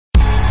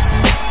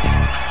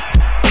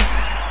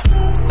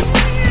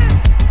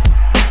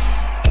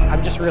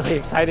really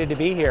excited to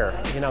be here.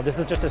 You know, this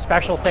is just a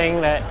special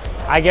thing that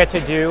I get to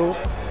do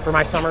for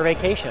my summer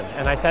vacation.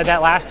 And I said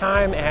that last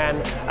time, and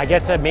I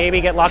get to maybe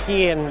get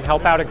lucky and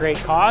help out a great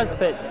cause,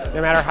 but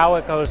no matter how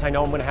it goes, I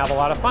know I'm going to have a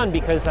lot of fun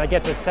because I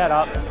get to set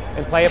up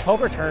and play a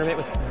poker tournament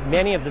with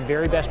many of the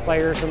very best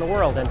players in the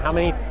world. And how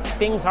many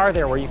things are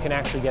there where you can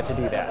actually get to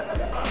do that?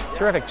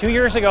 Terrific. 2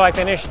 years ago I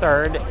finished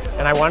third,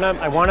 and I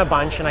won a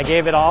bunch, and I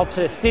gave it all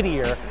to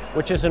Cityyear,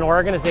 which is an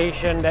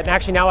organization that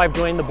actually now I've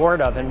joined the board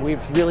of, and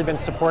we've really been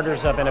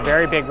supporters of in a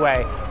very big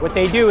way. What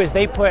they do is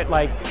they put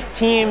like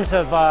teams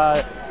of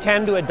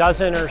 10 to a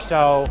dozen or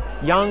so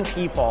young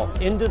people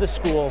into the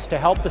schools to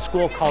help the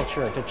school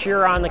culture, to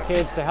cheer on the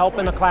kids, to help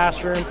in the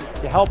classroom,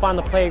 to help on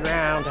the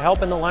playground, to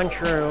help in the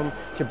lunchroom,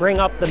 to bring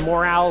up the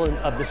morale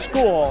of the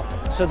school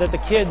so that the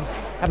kids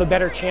have a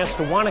better chance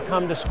to want to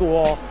come to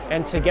school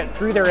and to get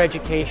through their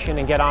education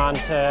and get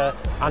onto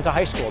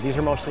high school. These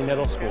are mostly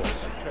middle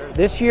schools.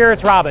 This year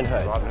it's Robin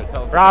Hood.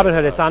 Robin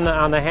Hood, it's on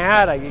the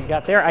hat. I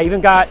got there. I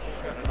even got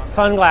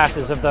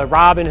sunglasses of the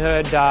Robin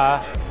Hood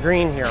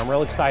green here. I'm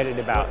real excited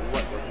about.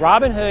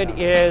 Robin Hood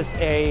is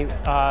a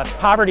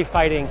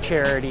poverty-fighting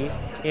charity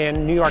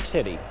in New York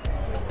City.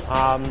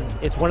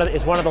 It's one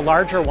of the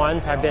larger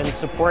ones. I've been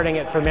supporting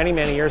it for many,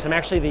 many years. I'm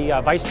actually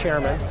the vice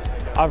chairman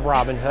of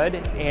Robin Hood,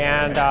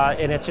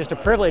 and it's just a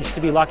privilege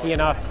to be lucky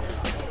enough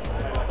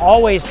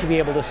always to be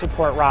able to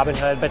support Robin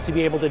Hood, but to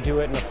be able to do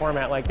it in a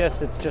format like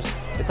this,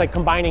 it's like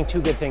combining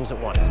two good things at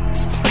once.